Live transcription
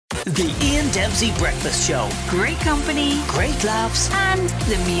The Ian Dempsey Breakfast Show. Great company, Great laughs. and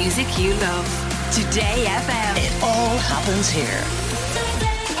the music you love. Today FM. It all happens here.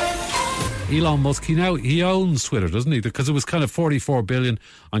 Elon Musk, he owns Twitter, doesn't he? Because it was kind of 44 billion,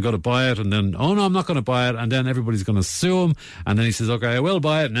 I'm going to buy it, and then, oh no, I'm not going to buy it, and then everybody's going to sue him, and then he says, okay, I will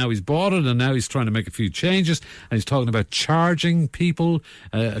buy it. Now he's bought it, and now he's trying to make a few changes, and he's talking about charging people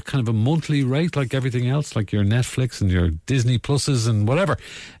a kind of a monthly rate like everything else, like your Netflix and your Disney Pluses and whatever.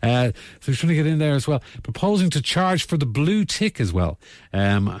 So he's trying to get in there as well, proposing to charge for the blue tick as well.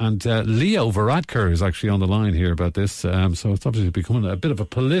 And Leo Varadkar is actually on the line here about this, so it's obviously becoming a bit of a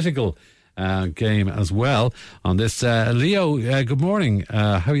political game as well on this. Leo, good morning.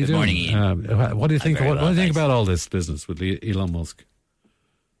 How are you doing? Good morning, Ian. What do you think? What do you think thanks. about all this business with Elon Musk?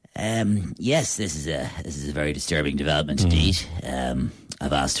 Yes, this is a very disturbing development indeed.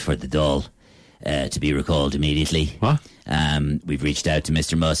 I've asked for the Dáil to be recalled immediately. What? We've reached out to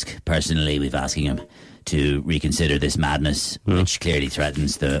Mr. Musk personally. We've asking him to reconsider this madness, which clearly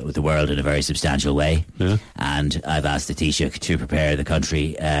threatens the world in a very substantial way. Yeah. And I've asked the Taoiseach to prepare the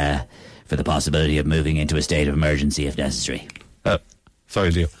country for the possibility of moving into a state of emergency if necessary.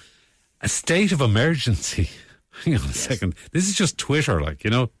 Sorry, Leo. A state of emergency. Hang on a second. This is just Twitter,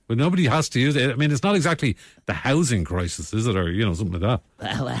 but nobody has to use it. I mean, it's not exactly the housing crisis, is it? Or, something like that.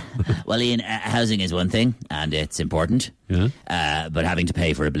 Well, Ian, housing is one thing, and it's important. Yeah. But having to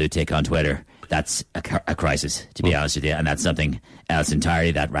pay for a blue tick on Twitter, that's a crisis, to be honest with you. And that's something else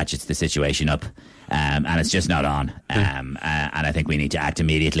entirely that ratchets the situation up. And it's just not on. And I think we need to act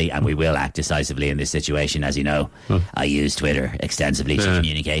immediately, and we will act decisively in this situation. As you know, I use Twitter extensively to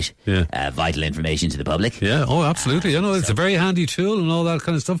communicate vital information to the public. Yeah, oh, absolutely. It's a very handy tool and all that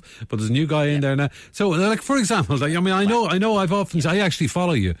kind of stuff. But there's a new guy in there now. So, like, for example, I know I actually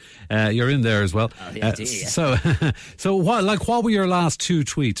follow you. You're in there as well. Oh, yeah, So what were your last two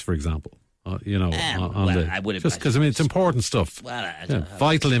tweets, for example? I would have just because it's important stuff. Well,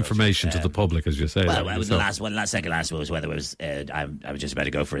 vital information to the public, as you say. The second last one was whether it was I was just about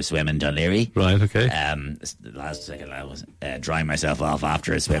to go for a swim in Dunleary. Right. Okay. The last second I was drying myself off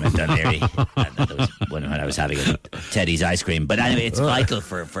after a swim in Dunleary. And that was when I was having a Teddy's ice cream. But anyway, it's vital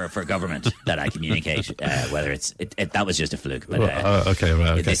for government that I communicate. Whether that was just a fluke. But okay.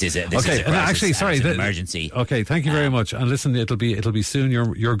 Right. Okay. This is a crisis, actually, sorry, it's an emergency. Okay. Thank you very much. And listen, it'll be soon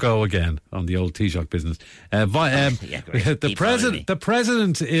your go again on the old Taoiseach business. The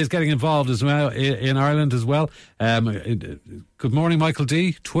president is getting involved as well in Ireland as well. Good morning, Michael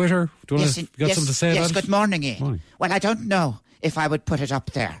D. Twitter. Do you want to got something to say about it? Yes, good morning, Ian. Well, I don't know if I would put it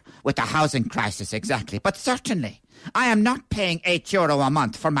up there with the housing crisis exactly, but certainly I am not paying €8 a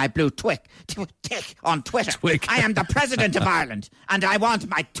month for my blue tick on Twitter. I am the president of Ireland, and I want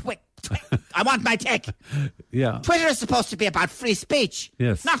my I want my tick. Yeah. Twitter is supposed to be about free speech.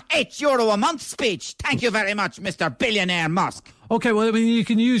 Yes. Not €8 a month speech. Thank you very much, Mr. Billionaire Musk. Okay, well, I mean, you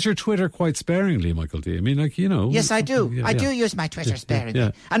can use your Twitter quite sparingly, Michael D. I mean, Yes, I do. I do use my Twitter sparingly.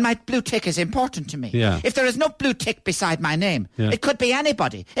 Yeah. And my blue tick is important to me. Yeah. If there is no blue tick beside my name, it could be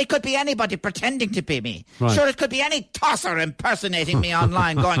anybody. It could be anybody pretending to be me. Right. Sure, it could be any tosser impersonating me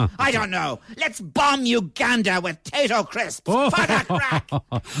online going, I don't know, let's bomb Uganda with Tato crisps for the crack.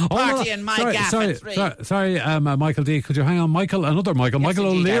 Party in my gaff at 3. Sorry, Michael D. Could you hang on? Another Michael. Yes,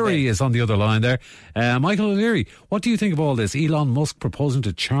 Michael indeed, O'Leary is on the other line there. Michael O'Leary, what do you think of all this? Elon Musk proposing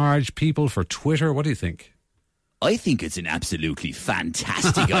to charge people for Twitter. What do you think? I think it's an absolutely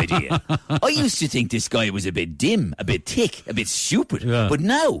fantastic idea. I used to think this guy was a bit dim, a bit thick, a bit stupid. Yeah. But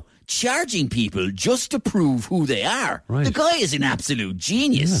now, charging people just to prove who they are. Right. The guy is an absolute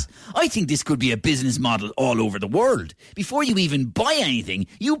genius. Yeah. I think this could be a business model all over the world. Before you even buy anything,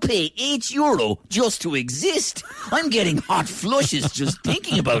 you pay €8 just to exist. I'm getting hot flushes just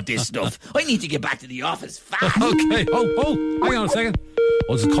thinking about this stuff. I need to get back to the office fast. Okay. Oh, hang on a second.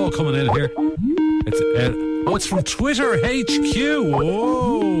 Oh, there's a call coming in here. It's from Twitter HQ.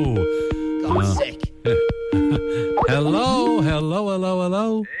 Whoa. God's sake. Hello. Hey,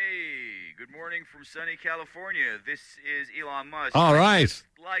 good morning from sunny California. This is Elon Musk. All right. I'd just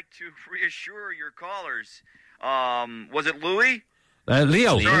like to reassure your callers. Was it Louis?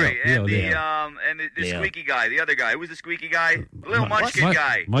 Leo. Sorry, Leo. The squeaky guy, the other guy. Who was the squeaky guy? The little munchkin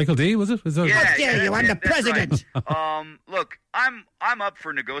guy. Michael D. Was it? How dare you? I'm the president. Right. Look, I'm up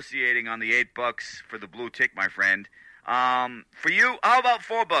for negotiating on the $8 for the blue tick, my friend. For you, how about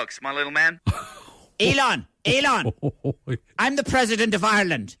 $4, my little man? Elon, I'm the president of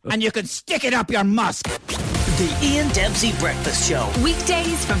Ireland, and you can stick it up your musk. The Ian Dempsey Breakfast Show.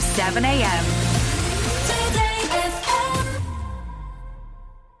 Weekdays from 7 a.m.